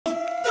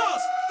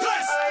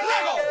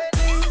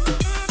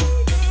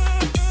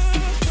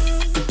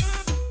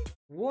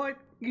What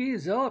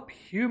is up,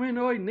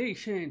 Humanoid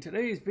Nation?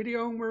 Today's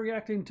video we're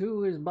reacting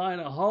to is by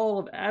the Hall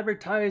of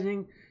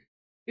Advertising.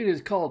 It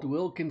is called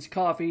Wilkins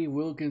Coffee,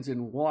 Wilkins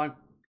and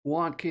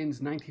Wontkins,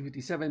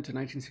 1957 to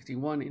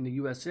 1961 in the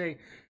USA.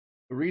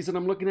 The reason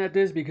I'm looking at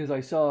this because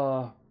I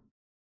saw a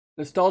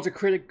Nostalgia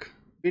Critic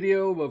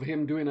video of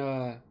him doing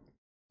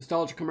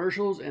nostalgia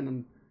commercials,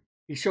 and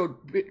he showed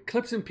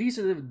clips and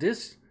pieces of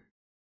this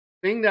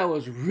thing that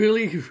was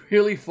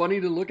really funny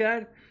to look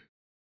at.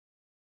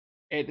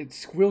 And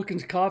it's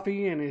Wilkins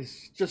Coffee, and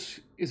it's just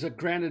is a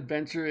grand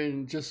adventure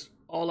and just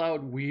all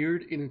out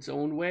weird in its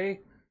own way.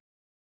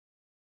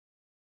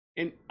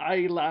 And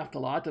I laughed a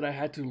lot that I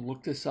had to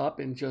look this up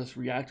and just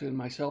react to it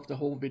myself. The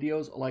whole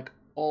videos, like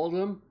all of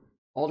them,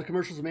 all the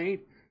commercials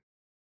made.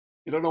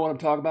 You don't know what I'm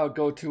talking about,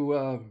 go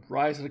to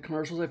Rise of the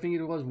Commercials, I think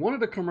it was. One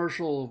of the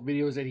commercial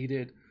videos that he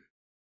did.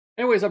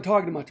 Anyways, I'm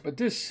talking too much, but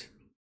this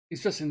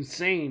is just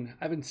insane.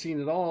 I haven't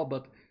seen it all,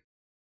 but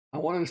I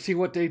wanted to see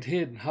what they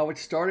did, how it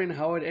started and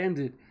how it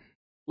ended.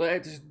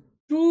 Let's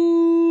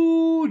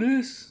do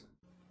this.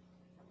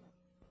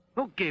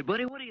 Okay,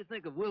 buddy, what do you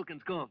think of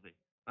Wilkins coffee?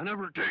 I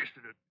never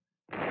tasted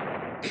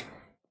it.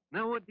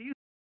 Now, what do you...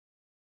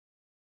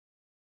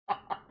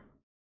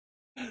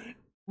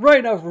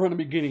 Right now from the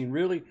beginning,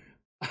 really?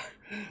 What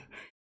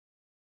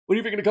do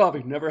you think of the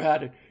coffee? Never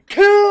had it.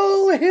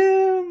 Kill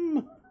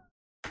him!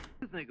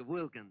 think of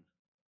Wilkins?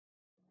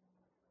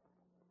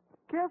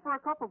 Care for a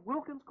cup of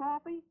Wilkins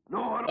coffee?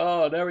 No, I don't.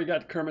 Oh, there we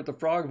got Kermit the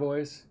Frog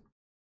voice,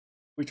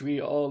 which we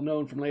all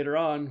known from later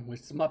on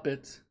with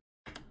Muppets.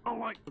 I don't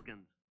like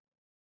Wilkins.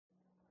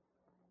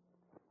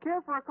 Care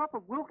for a cup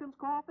of Wilkins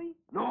coffee?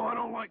 No, I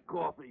don't like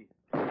coffee.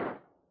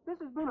 This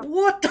has been a...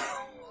 What the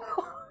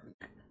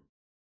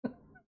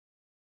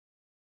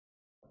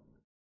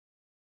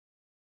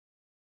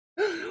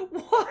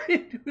Why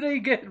do they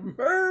get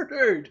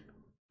murdered?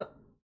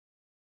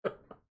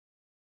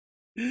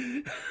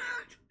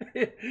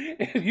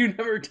 If you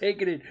never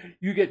taken it,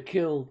 you get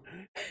killed.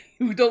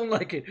 You don't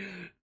like it,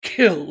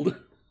 killed.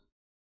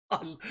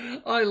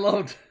 I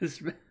love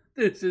this.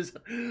 This is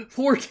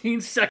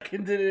 14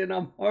 seconds in and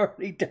I'm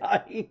already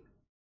dying.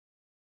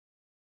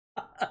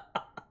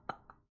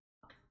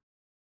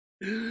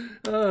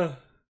 Care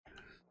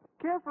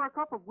for a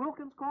cup of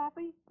Wilkins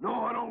coffee? No,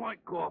 I don't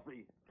like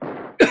coffee.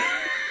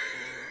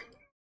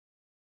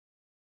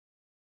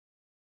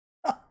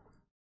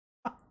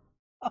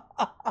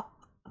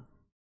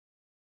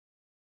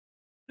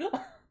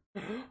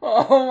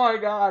 Oh my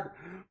god.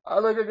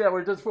 Look again,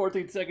 we're just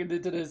 14 seconds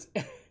into this.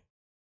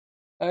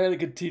 I gotta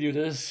continue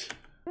this.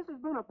 This has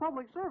been a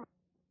public service.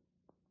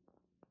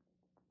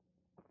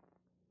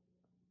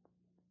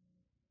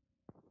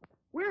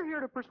 We're here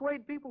to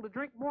persuade people to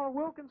drink more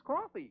Wilkins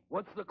coffee.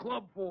 What's the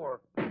club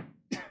for?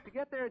 To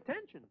get their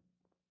attention.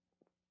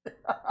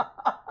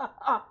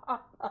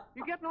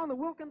 You getting on the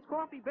Wilkins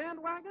coffee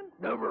bandwagon?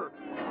 Never.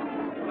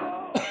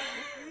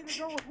 You need to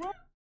go with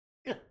Wilkins.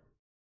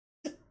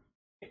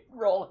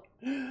 Roll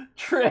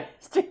it.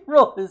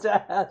 Roll his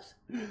ass.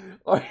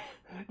 Or,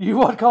 you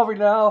want coffee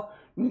now?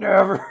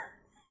 Never.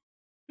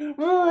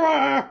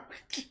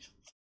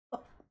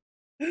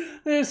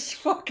 This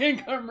fucking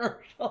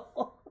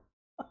commercial.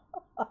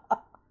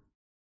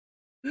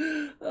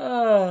 Wilkins,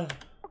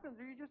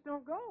 or you just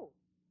don't go.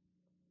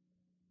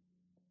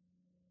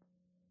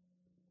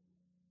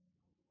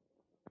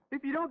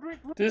 If you don't drink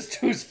This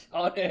dude's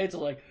on edge,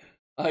 like,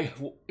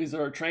 is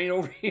there a train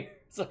over here?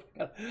 It's like,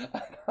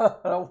 I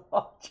gotta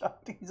watch out.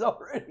 He's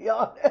already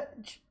on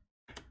edge.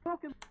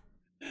 Wilkins,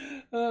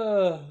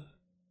 Uh,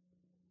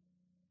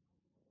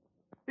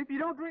 if you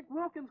don't drink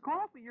Wilkins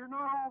coffee, you're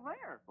not all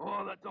there.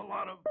 Oh, that's a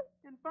lot of...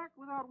 In fact,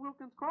 without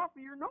Wilkins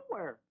coffee, you're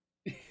nowhere.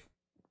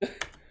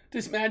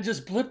 this man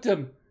just blipped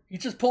him. He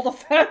just pulled a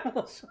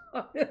fast.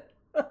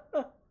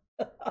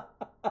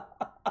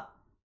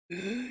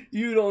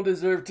 You don't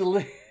deserve to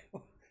live.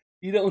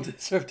 You don't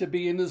deserve to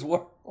be in this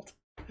world.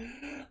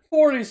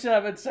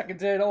 47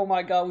 seconds in. Oh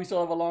my god, we still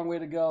have a long way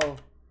to go.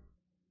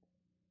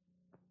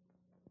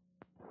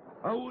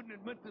 I wouldn't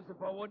admit this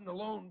if I wasn't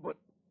alone, but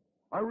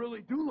I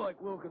really do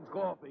like Wilkins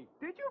coffee.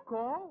 Did you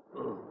call?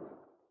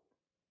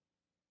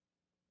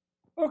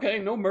 Okay,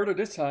 no murder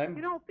this time.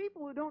 You know,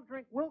 people who don't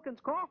drink Wilkins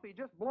coffee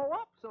just blow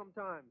up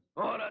sometimes.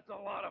 Oh, that's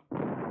a lot of...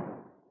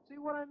 See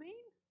what I mean?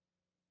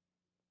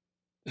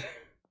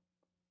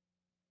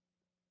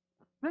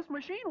 This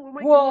machine will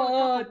make you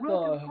want a cup of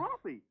Wilkins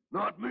coffee.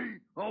 Not me.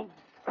 I'll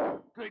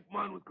take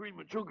mine with cream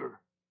and sugar.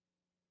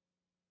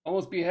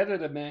 Almost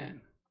beheaded a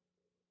man.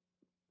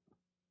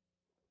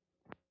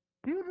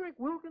 Do you drink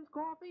Wilkins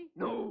coffee?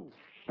 No.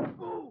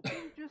 Oh.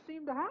 Things just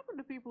seem to happen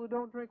to people who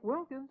don't drink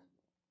Wilkins.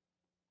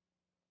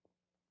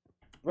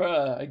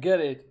 Bruh, I get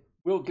it.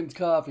 Wilkins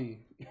coffee.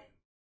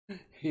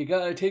 You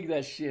gotta take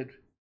that shit.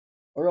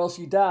 Or else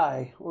you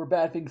die. Or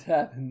bad things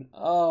happen.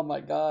 Oh my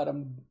god,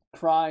 I'm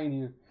crying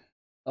here.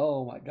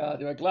 Oh my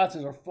god, my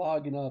glasses are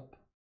fogging up.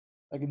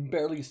 I can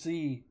barely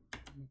see.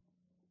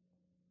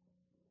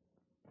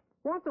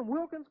 Want some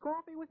Wilkins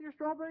coffee with your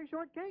strawberry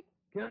shortcake?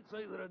 Can't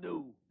say that I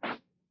do.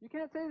 You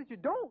can't say that you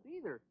don't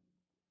either.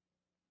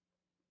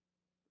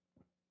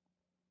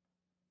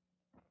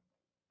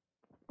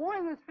 Boy,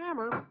 this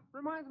hammer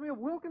reminds me of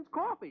Wilkins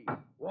coffee.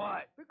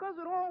 Why? Because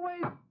it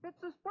always hits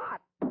the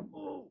spot.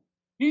 Oh.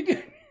 He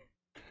didn't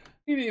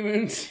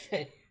even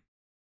say,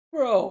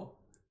 bro.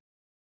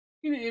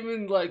 He didn't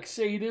even like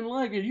say he didn't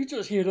like it. You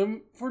just hit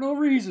him for no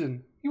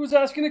reason. He was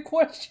asking a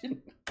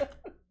question.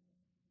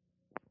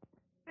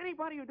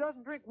 Anybody who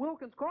doesn't drink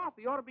Wilkins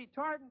coffee ought to be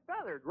tarred and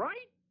feathered,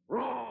 right?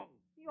 Wrong.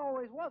 He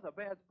always was a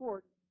bad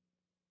sport.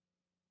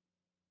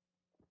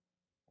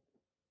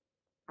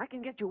 I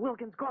can get you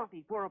Wilkins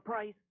coffee for a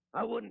price.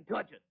 I wouldn't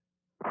touch it.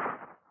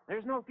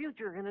 There's no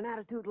future in an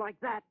attitude like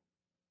that.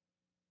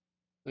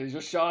 They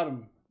just shot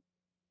him.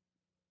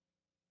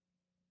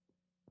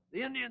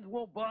 The Indians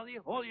won't bother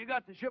you. All you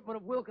got's a shipment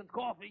of Wilkins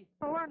coffee.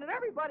 I learned that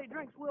everybody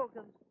drinks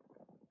Wilkins.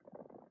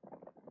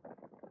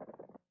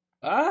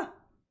 Huh?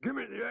 Give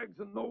me the eggs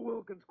and no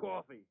Wilkins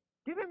coffee.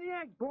 Give him the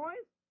eggs,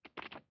 boys.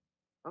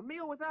 A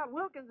meal without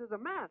Wilkins is a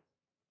mess.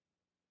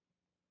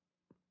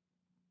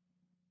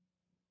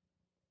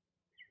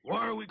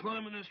 Why are we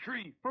climbing this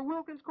tree? For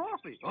Wilkins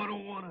coffee. I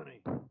don't want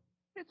any.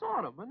 It's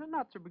autumn and the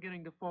nuts are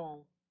beginning to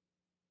fall.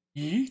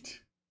 Yeet.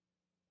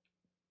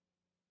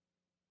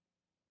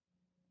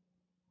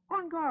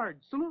 On guard,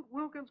 salute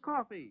Wilkins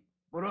coffee.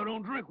 But I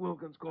don't drink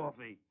Wilkins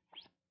coffee.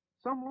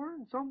 Some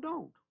learn, some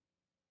don't.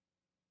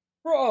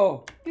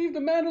 Bro, leave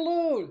the man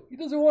alone. He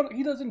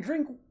doesn't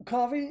drink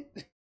coffee.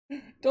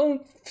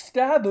 Don't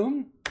stab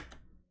him.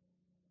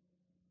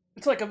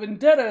 It's like a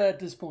vendetta at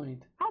this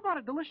point. How about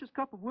a delicious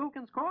cup of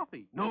Wilkins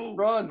coffee? No.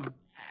 Run.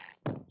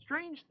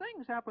 Strange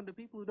things happen to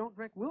people who don't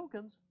drink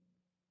Wilkins.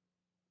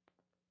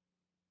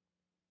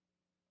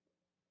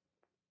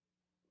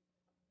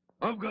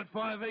 I've got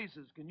 5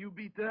 aces. Can you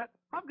beat that?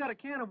 I've got a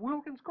can of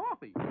Wilkins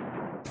coffee.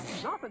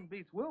 Nothing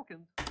beats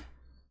Wilkins.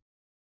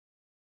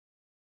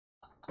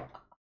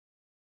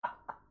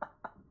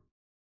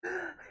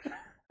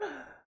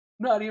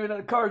 Not even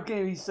a card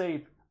game he's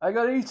safe. I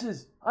got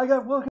aces. I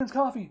got Wilkins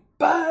coffee.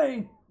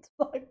 Bang! It's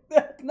like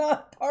that's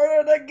not part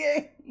of the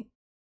game.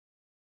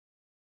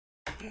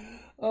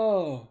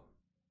 Oh,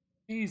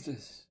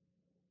 Jesus.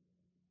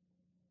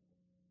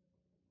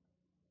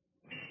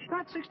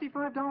 Got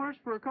 $65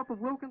 for a cup of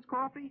Wilkins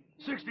coffee?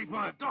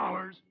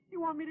 $65.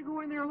 You want me to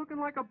go in there looking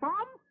like a bum?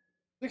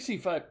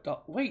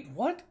 $65. Wait,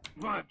 what?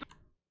 $5.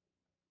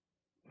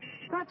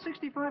 Got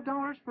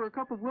 $65 for a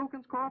cup of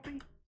Wilkins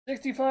coffee?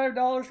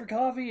 $65 for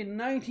coffee in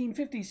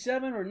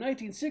 1957 or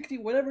 1960,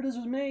 whatever this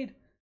was made.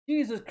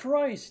 Jesus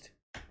Christ.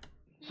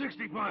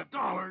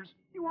 $65.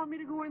 You want me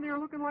to go in there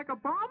looking like a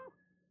bum?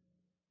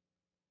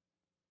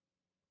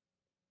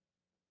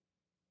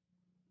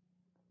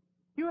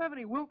 You have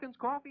any Wilkins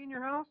coffee in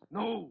your house?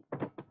 No.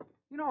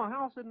 You know, a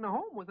house isn't a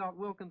home without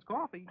Wilkins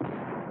coffee.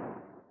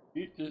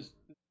 He just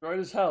destroyed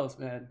his house,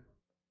 man.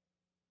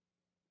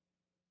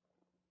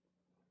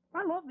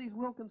 I love these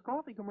Wilkins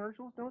coffee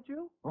commercials, don't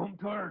you? I'm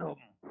tired of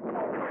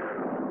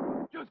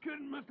them. Just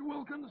kidding, Mr.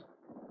 Wilkins.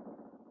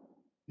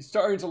 He's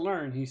starting to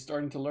learn. He's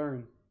starting to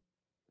learn.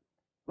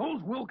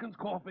 Those Wilkins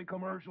coffee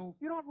commercials.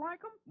 You don't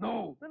like them?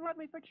 No. Then let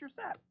me fix your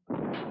set.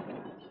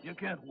 You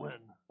can't win.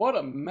 What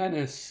a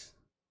menace.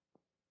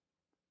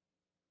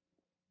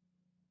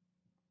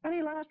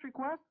 Any last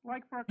request?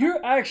 Like for a...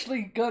 You're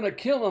actually gonna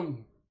kill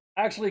him.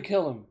 Actually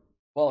kill him.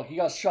 Well, he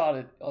got shot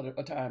at other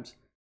times.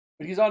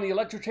 But he's on the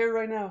electric chair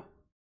right now.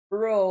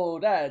 Bro,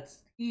 that's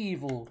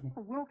evil.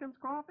 Wilkins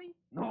coffee?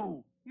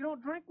 No. You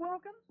don't drink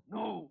Wilkins?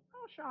 No.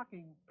 How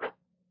shocking.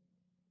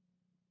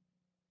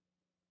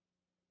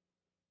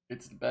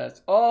 It's the best.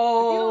 If you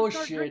Oh, don't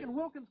start shit. drinking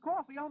Wilkins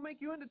coffee, I'll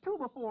make you into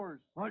two-by-fours.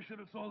 I should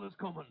have saw this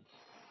coming.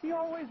 He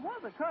always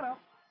was a cut-up.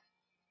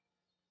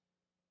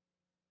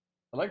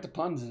 I like the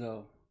puns,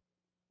 though.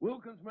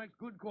 Wilkins makes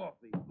good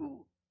coffee.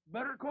 Ooh,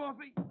 better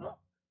coffee?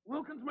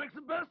 Wilkins makes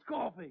the best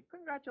coffee.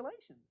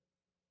 Congratulations.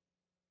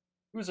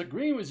 Who's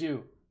agreeing with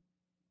you?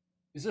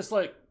 Is this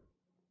like...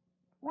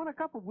 Want a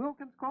cup of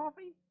Wilkins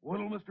coffee?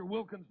 What'll Mr.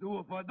 Wilkins do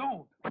if I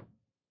don't?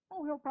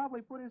 Oh, he'll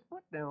probably put his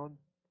foot down.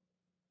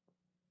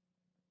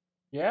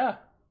 Yeah.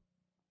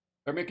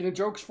 They're making the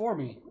jokes for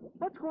me.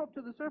 Let's go up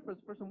to the surface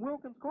for some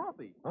Wilkins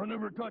coffee. I'll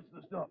never touch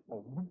the stuff.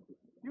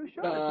 You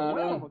should. It's a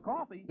whale of a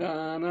coffee.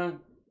 Donna.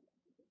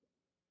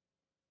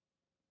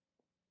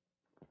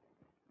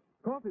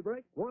 Coffee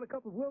break. Want a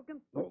cup of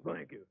Wilkins? No,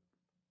 thank you.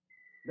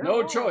 Now No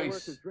all our choice.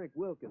 workers drink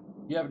Wilkins.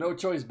 You have no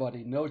choice,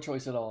 buddy. No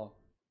choice at all.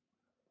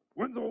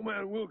 When's old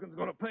man Wilkins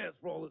gonna pay us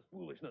for all this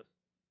foolishness?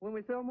 When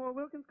we sell more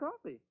Wilkins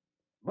coffee.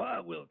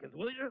 Buy Wilkins,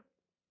 will you?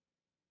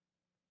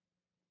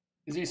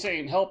 Is he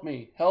saying, help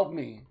me, help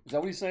me? Is that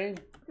what he's saying?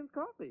 Wilkins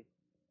coffee.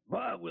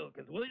 Buy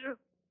Wilkins, will you?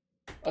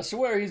 I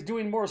swear he's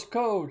doing Morse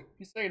code.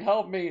 He's saying,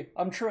 help me.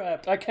 I'm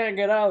trapped. I can't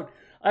get out.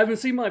 I haven't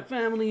seen my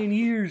family in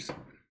years.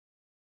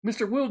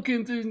 Mr.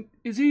 Wilkins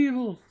is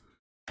evil.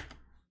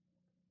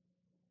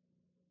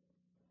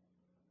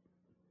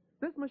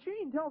 This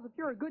machine tells if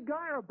you're a good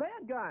guy or a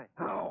bad guy.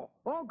 How?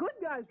 All good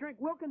guys drink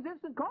Wilkins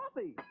instant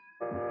coffee.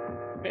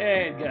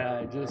 Bad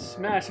guy. Just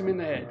smash him in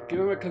the head. Give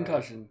him a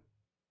concussion.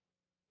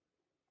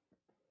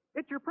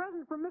 It's your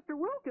present from Mr.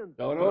 Wilkins.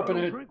 Don't open I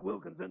don't it. drink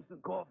Wilkins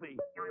instant coffee.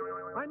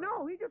 I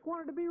know, he just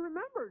wanted to be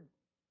remembered.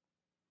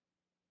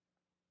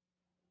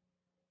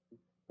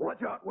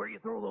 Watch out where you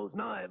throw those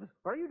knives.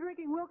 Are you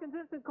drinking Wilkins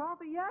instant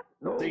coffee yet?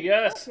 No. Say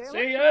yes. Okay,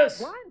 Say let's yes.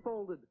 try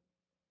blindfolded.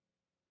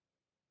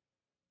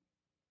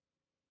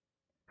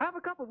 Have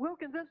a cup of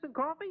Wilkins instant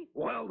coffee?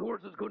 Wild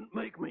horses couldn't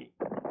make me.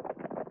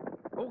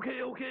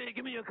 Okay,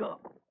 give me a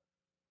cup.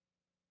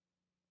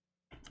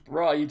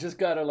 Bro, you just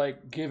gotta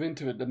like give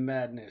into it, the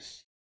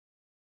madness.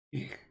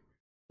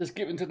 Just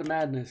give into the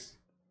madness.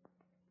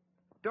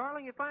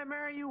 Darling, if I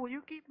marry you, will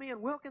you keep me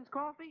in Wilkins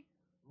coffee?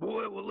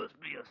 Boy, will this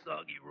be a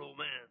soggy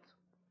romance.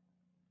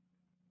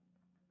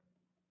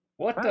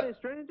 What Howdy, the?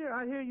 stranger.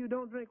 I hear you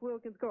don't drink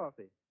Wilkins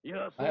coffee.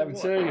 Yeah, so I haven't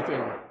what? said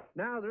anything.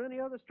 Now, are there any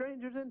other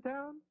strangers in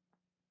town?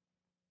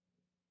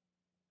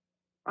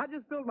 I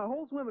just filled my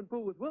whole swimming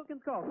pool with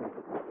Wilkins coffee.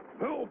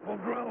 Help, I'm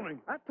drowning.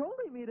 I told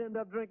him he'd end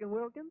up drinking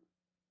Wilkins.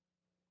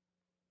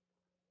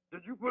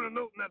 Did you put a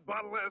note in that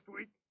bottle last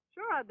week?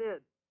 Sure I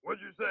did.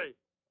 What'd you say?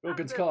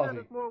 Wilkins I said, coffee. "Send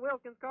us more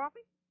Wilkins coffee."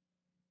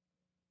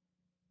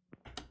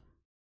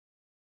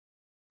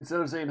 Instead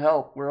of saying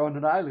help, we're on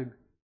an island.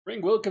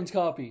 Bring Wilkins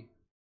coffee.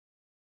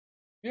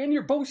 And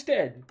you're both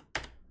dead.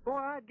 Boy,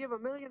 I'd give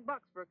 $1 million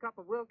for a cup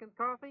of Wilkins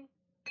coffee.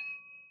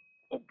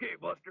 Okay,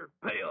 Buster,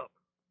 pay up.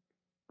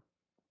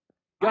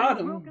 I Got want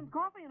him. Wilkins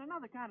coffee and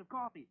another kind of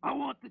coffee. I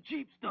want the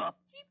cheap stuff.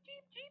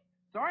 Cheap.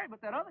 Sorry,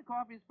 but that other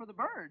coffee is for the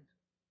birds.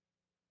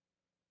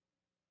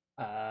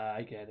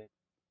 I get it.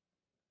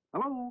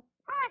 Hello?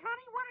 Hi,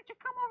 honey. Why don't you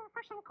come over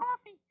for some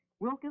coffee?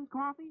 Wilkins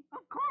coffee?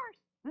 Of course.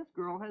 This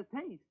girl has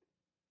taste.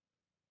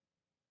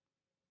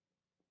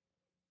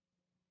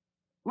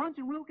 Lunch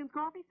and Wilkins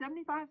coffee,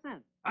 75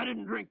 cents. I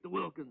didn't drink the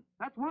Wilkins.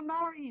 That's $1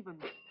 even.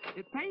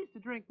 It pays to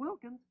drink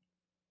Wilkins.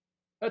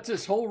 That's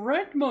his whole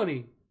rent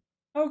money.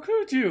 How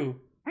could you?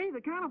 Hey,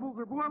 the cannibals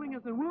are boiling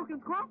us in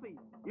Wilkins coffee.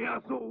 Yeah,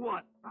 so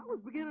what? I was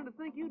beginning to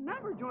think you'd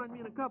never join me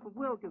in a cup of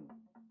Wilkins.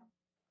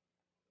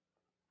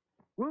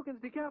 Wilkins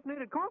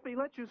decaffeinated coffee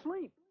lets you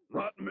sleep.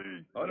 Not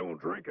me. I don't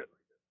drink it.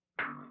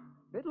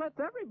 It lets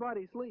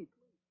everybody sleep.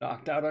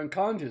 Knocked out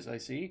unconscious, I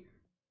see.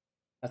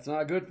 That's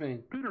not a good thing.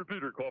 Peter,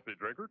 coffee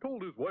drinker,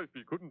 told his wife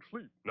he couldn't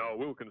sleep. Now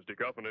Wilkins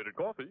decaffeinated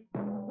coffee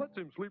lets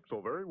him sleep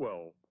so very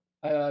well.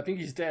 I think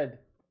he's dead.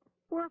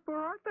 Wherefore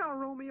art thou,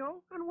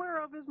 Romeo? And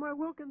whereof is my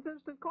Wilkins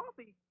instant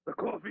coffee? The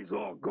coffee's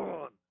all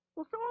gone.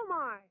 Well, so am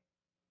I.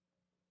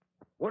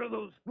 What are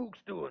those spooks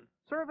doing?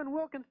 Serving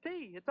Wilkins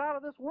tea. It's out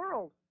of this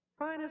world.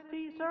 Finest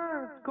tea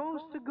served.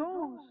 Ghost to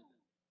ghost.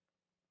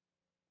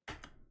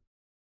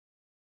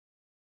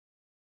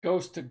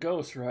 Ghost to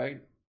ghost,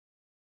 right?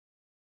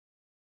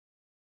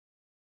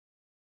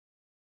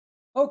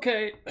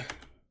 Okay.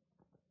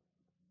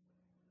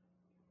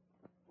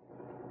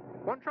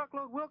 One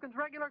truckload Wilkins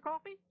regular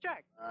coffee?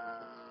 Check.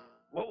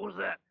 What was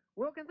that?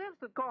 Wilkins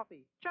instant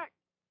coffee? Check.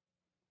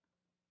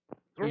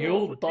 The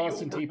all old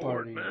Boston Tea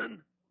overboard, Party.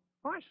 man.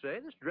 I say,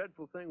 this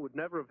dreadful thing would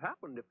never have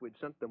happened if we'd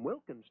sent them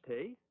Wilkins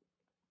tea.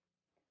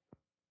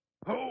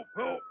 Help,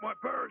 my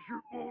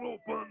parachute won't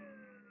open.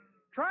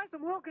 Try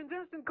some Wilkins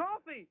instant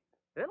coffee.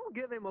 It'll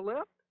give him a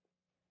lift.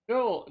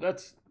 No,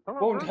 that's Hello,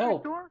 won't grocery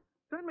help. store?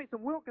 Send me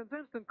some Wilkins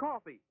instant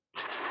coffee.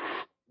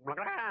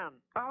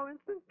 How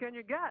instant can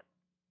you get?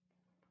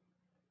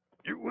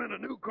 You win a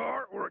new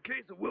car or a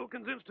case of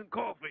Wilkins instant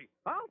coffee.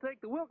 I'll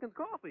take the Wilkins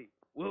coffee.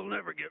 We'll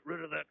never get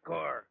rid of that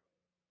car.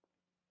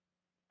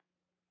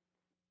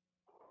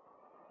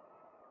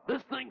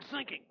 This thing's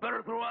sinking.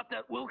 Better throw out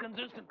that Wilkins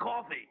instant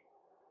coffee.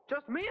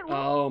 Just me and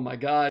Oh my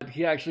God,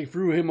 he actually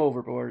threw him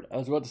overboard. I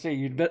was about to say,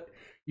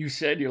 you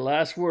said your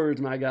last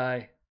words, my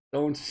guy.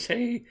 Don't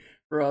say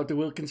throw out the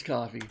Wilkins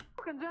coffee.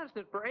 Wilkins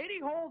instant for 80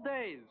 whole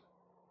days.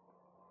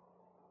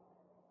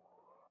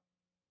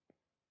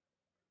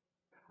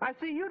 I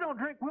see you don't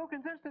drink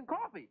Wilkins instant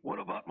coffee. What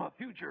about my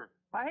future?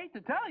 I hate to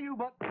tell you,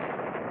 but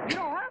you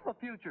don't have a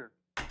future.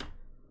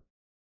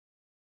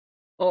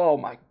 Oh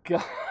my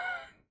God.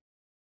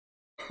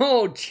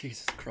 Oh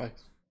Jesus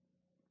Christ.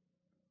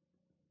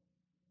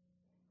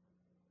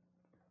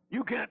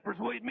 You can't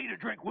persuade me to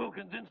drink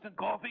Wilkins instant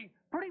coffee.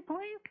 Pretty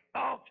please?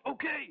 Ouch,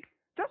 okay.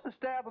 Just a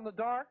stab in the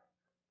dark.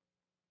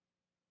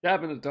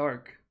 Dab in the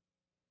dark.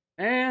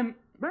 And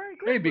Merry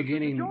Hey, Christmas.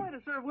 beginning. It's a joy to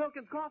serve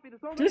Wilkins coffee to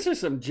so many. this is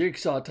some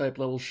Jigsaw type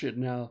level shit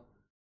now.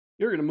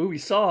 You're in a movie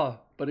Saw,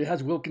 but it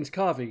has Wilkins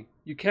coffee.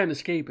 You can't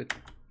escape it.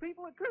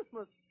 People at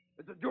Christmas.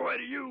 It's a joy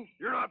to you.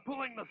 You're not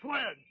pulling the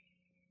sled.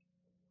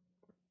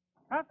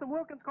 Have some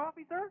Wilkins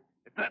coffee, sir?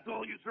 If that's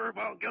all you serve,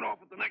 I'll get off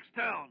at the next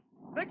town.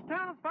 Next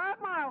town is 5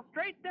 miles,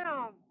 straight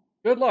down.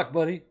 Good luck,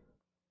 buddy.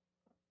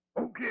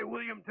 Okay,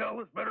 William, tell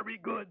this better be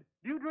good.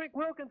 Do you drink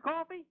Wilkins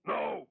coffee?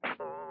 No.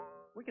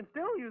 We can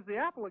still use the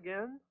apple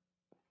again.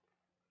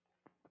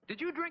 Did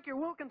you drink your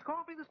Wilkins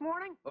coffee this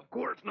morning? Of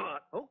course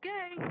not.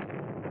 Okay.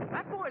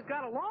 That boy's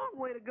got a long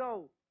way to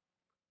go.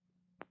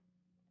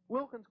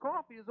 Wilkins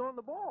coffee is on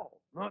the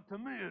ball. Not to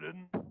me, it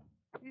isn't.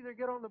 Either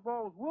get on the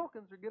ball with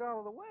Wilkins or get out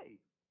of the way.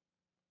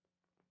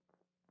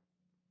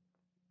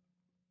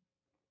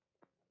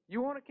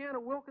 You want a can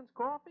of Wilkins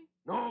coffee?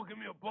 No, give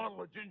me a bottle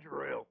of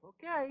ginger ale.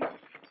 Okay.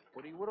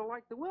 But he would have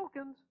liked the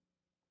Wilkins.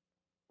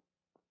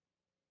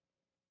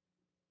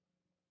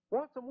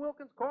 Want some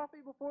Wilkins coffee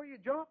before you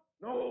jump?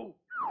 No.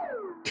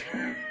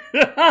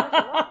 There's a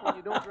lot when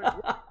you don't drink.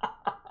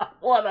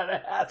 What an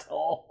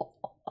asshole.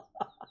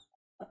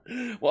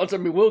 Want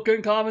some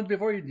Wilkins comments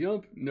before you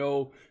jump?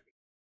 No.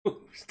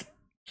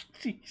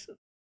 Jesus.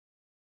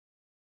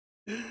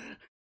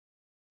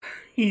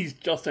 He's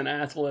just an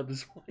asshole at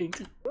this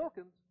point.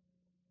 Wilkins.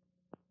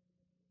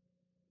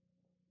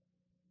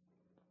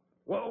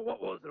 Well,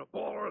 what was it, a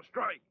ball or a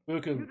strike?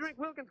 Wilkins. You drink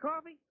Wilkins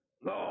coffee?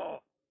 No.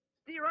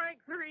 Strike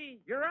 3.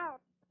 You're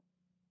out.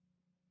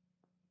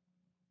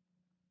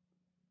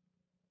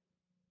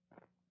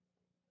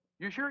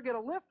 You sure get a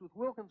lift with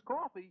Wilkins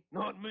coffee.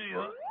 Not me,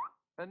 huh?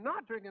 And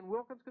not drinking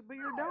Wilkins could be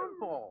your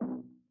downfall.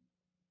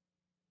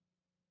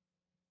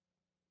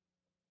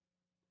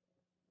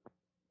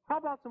 How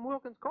about some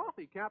Wilkins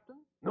coffee, Captain?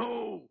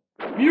 No.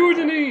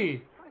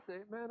 Mutiny! I say,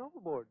 man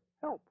overboard.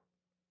 Help.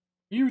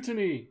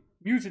 Mutiny!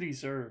 Mutiny,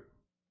 sir.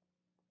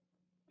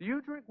 Do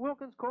you drink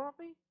Wilkins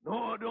coffee? No,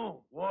 I don't.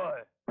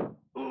 Why?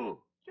 Ooh.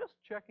 Just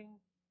checking.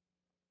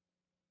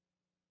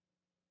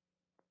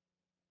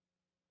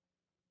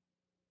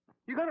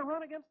 You gonna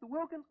run against the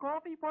Wilkins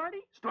coffee party?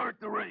 Start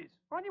the race.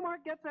 On your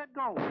mark, get set,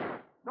 go.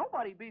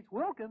 Nobody beats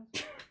Wilkins.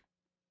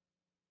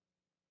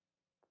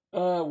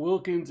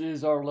 Wilkins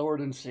is our Lord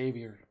and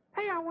Savior.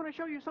 Hey, I want to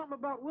show you something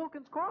about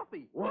Wilkins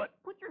coffee. What?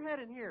 Put your head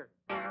in here.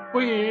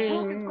 Wing.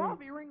 Wilkins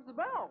coffee rings the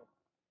bell.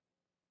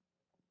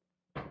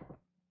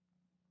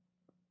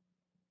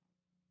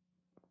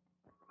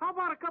 How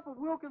about a cup of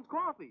Wilkins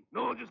coffee?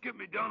 No, just get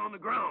me down on the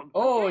ground.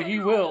 Oh, he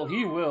will.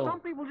 He Some will.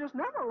 people just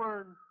never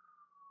learn.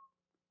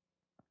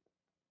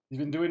 He's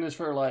been doing this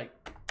for like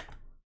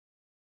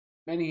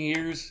many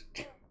years.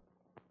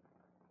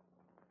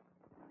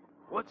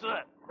 What's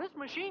that? This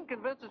machine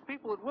convinces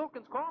people that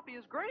Wilkins coffee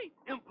is great.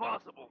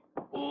 Impossible.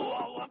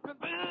 Oh, I'm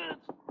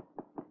convinced.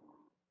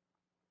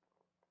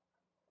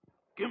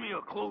 Give me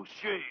a close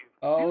shave.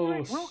 You Oh,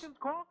 drink Wilkins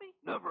coffee?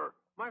 Never.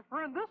 My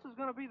friend, this is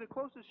going to be the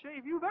closest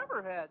shave you've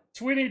ever had.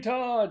 Sweeney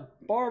Todd,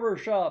 barber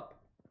shop.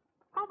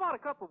 How about a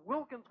cup of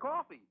Wilkins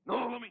coffee?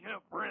 No, let me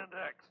have brand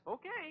X.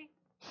 Okay.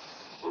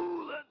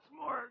 Ooh, that's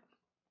smart.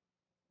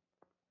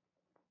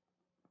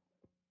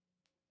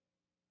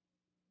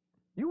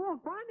 You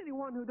won't find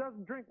anyone who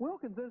doesn't drink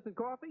Wilkins instant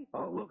coffee.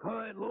 I'll look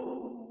high and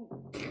low.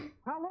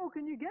 How low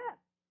can you get?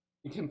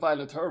 You can find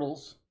the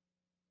turtles.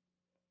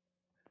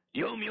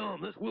 Yum,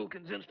 yum. This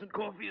Wilkins instant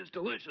coffee is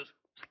delicious.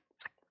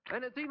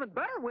 And it's even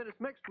better when it's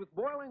mixed with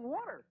boiling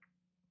water.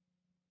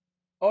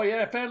 Oh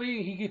yeah,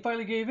 he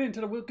finally gave in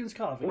to the Wilkins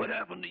coffee. What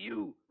happened to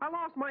you? I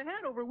lost my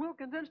head over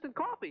Wilkins instant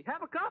coffee.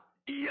 Have a cup?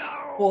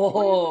 Yow!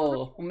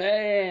 Oh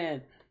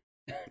man,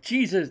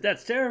 Jesus,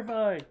 that's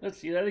terrifying. Let's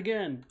see that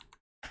again.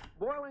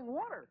 Boiling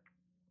water.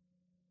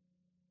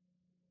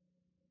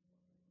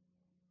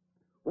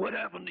 What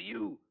happened to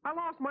you? I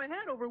lost my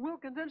head over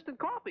Wilkins instant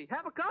coffee.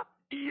 Have a cup?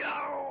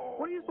 Yow!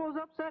 What do you suppose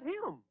upset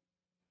him?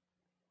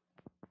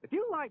 If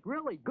you like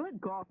really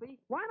good coffee,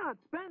 why not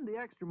spend the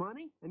extra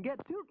money and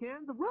get 2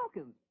 cans of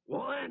Wilkins?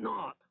 Why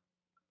not?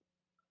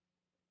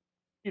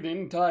 He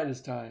didn't tie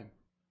this time.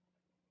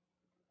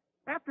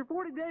 After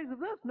 40 days of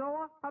this,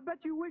 Noah, I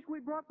bet you wish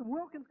we'd brought some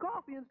Wilkins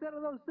coffee instead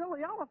of those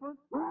silly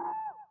elephants.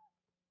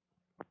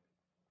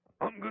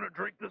 I'm gonna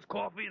drink this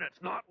coffee and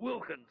it's not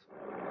Wilkins.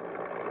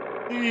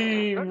 Doesn't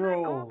that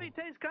Steamroll. coffee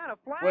taste kind of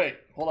flat? Wait,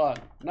 hold on.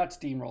 Not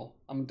steamroll.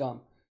 I'm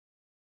dumb.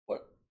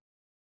 What?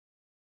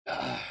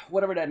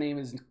 Whatever that name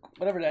is,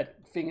 whatever that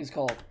thing is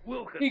called.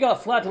 Wilkins. He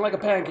got flattened like a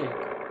pancake.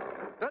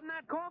 Doesn't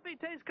that coffee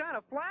taste kind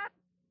of flat?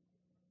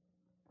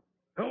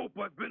 Help,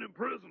 I've been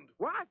imprisoned.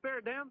 Why,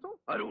 fair damsel?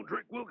 I don't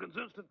drink Wilkins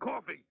instant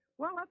coffee.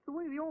 Well, that's the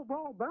way the old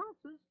ball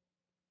bounces.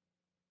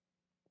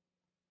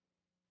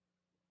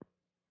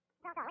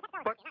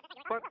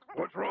 But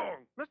What's wrong?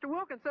 Mr.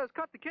 Wilkins says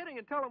cut the kidding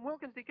and tell him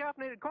Wilkins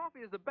decaffeinated coffee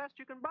is the best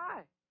you can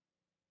buy.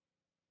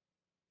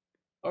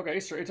 Okay,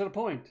 straight to the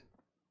point.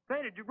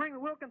 Say, did you bring the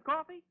Wilkins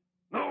coffee?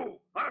 No,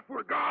 I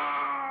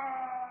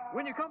forgot.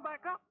 When you come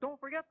back up, don't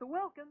forget the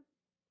Wilkins.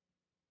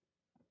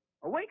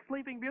 Awake,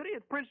 Sleeping Beauty.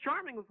 It's Prince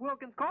Charming with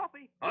Wilkins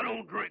coffee. I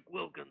don't drink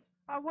Wilkins.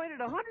 I waited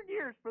 100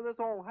 years for this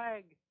old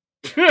hag.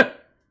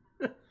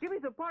 Give me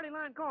some party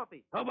line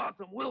coffee. How about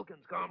some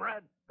Wilkins,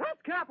 comrade?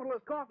 That's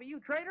capitalist coffee, you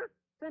traitor.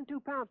 Send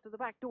 2 pounds to the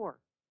back door.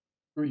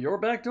 Through your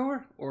back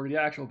door or the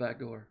actual back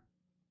door?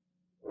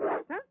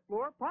 10th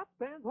floor, pots,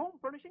 pans, home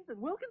furnishings,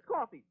 and Wilkins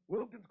coffee.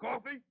 Wilkins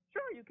coffee?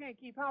 Sure, you can't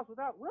keep house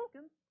without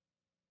Wilkins.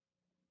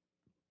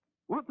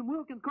 Want some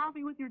Wilkins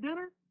coffee with your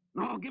dinner?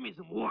 No, give me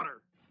some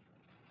water.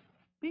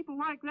 People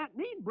like that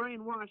need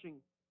brainwashing.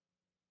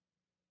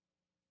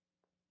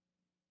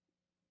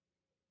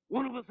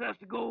 One of us has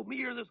to go,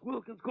 me or this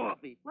Wilkins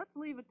coffee. Let's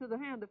leave it to the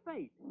hand of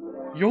fate.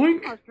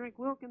 Yoink! You must drink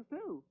Wilkins,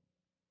 too.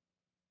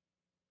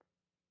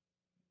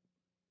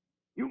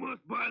 You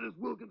must buy this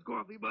Wilkins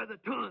coffee by the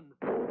ton.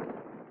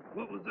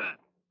 What was that?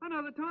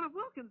 Another ton of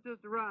Wilkins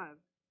just arrived.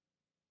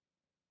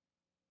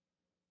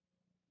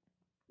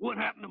 What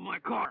happened to my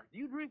car? Do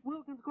you drink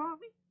Wilkins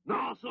coffee?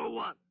 No, so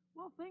what?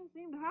 Well, things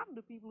seem to happen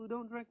to people who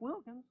don't drink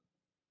Wilkins.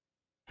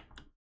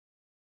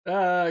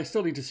 I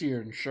still need to see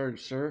your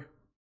insurance, sir.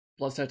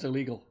 Plus, that's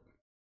illegal.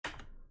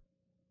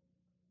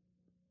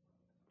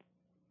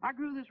 I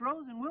grew this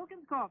rose in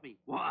Wilkins coffee.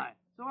 Why?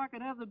 So I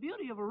could have the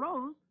beauty of a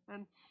rose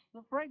and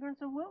the fragrance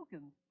of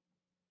Wilkins.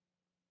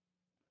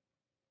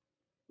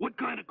 What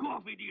kind of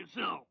coffee do you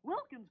sell?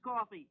 Wilkins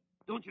coffee.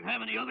 Don't you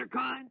have any other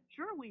kind?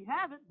 Sure, we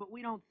have it, but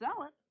we don't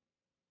sell it.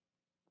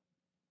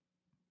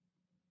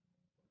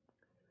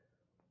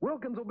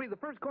 Wilkins will be the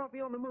first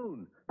coffee on the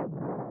moon.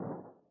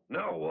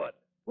 Now what?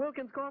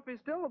 Wilkins coffee is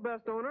still the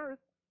best on earth.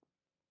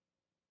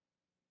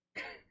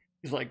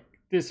 He's like,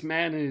 this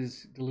man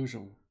is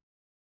delusional.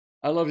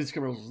 I love these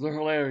commercials. They're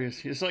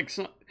hilarious. It's like,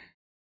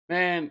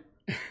 man,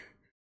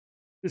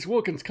 this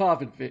Wilkins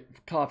coffee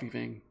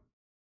thing.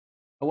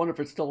 I wonder if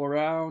it's still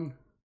around.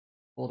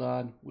 Hold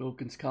on.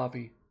 Wilkins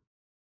coffee.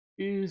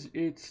 Is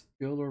it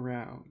still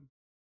around?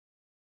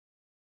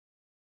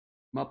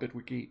 Muppet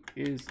Wiki.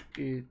 Is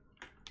it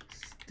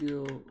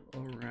still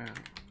around?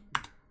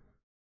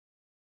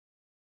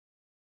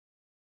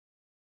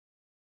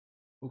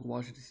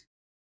 Washington.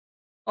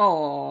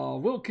 Oh,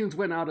 Wilkins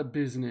went out of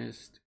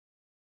business.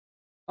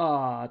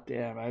 Ah,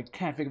 damn, I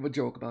can't think of a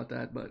joke about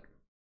that, but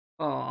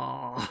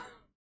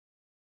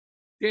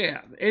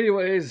damn.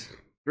 Anyways,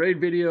 great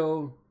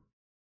video,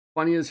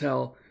 funny as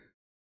hell.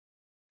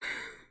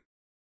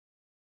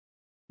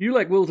 You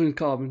like Wilkins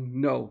coffee?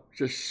 No,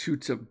 just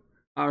shoots him.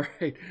 All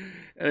right.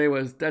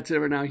 Anyways, that's it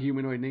for now,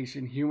 Humanoid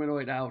Nation.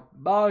 Humanoid out.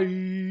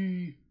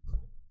 Bye.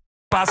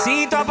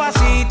 Pasito a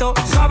pasito,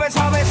 suave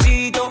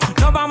suavecito,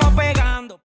 nos vamos pegando.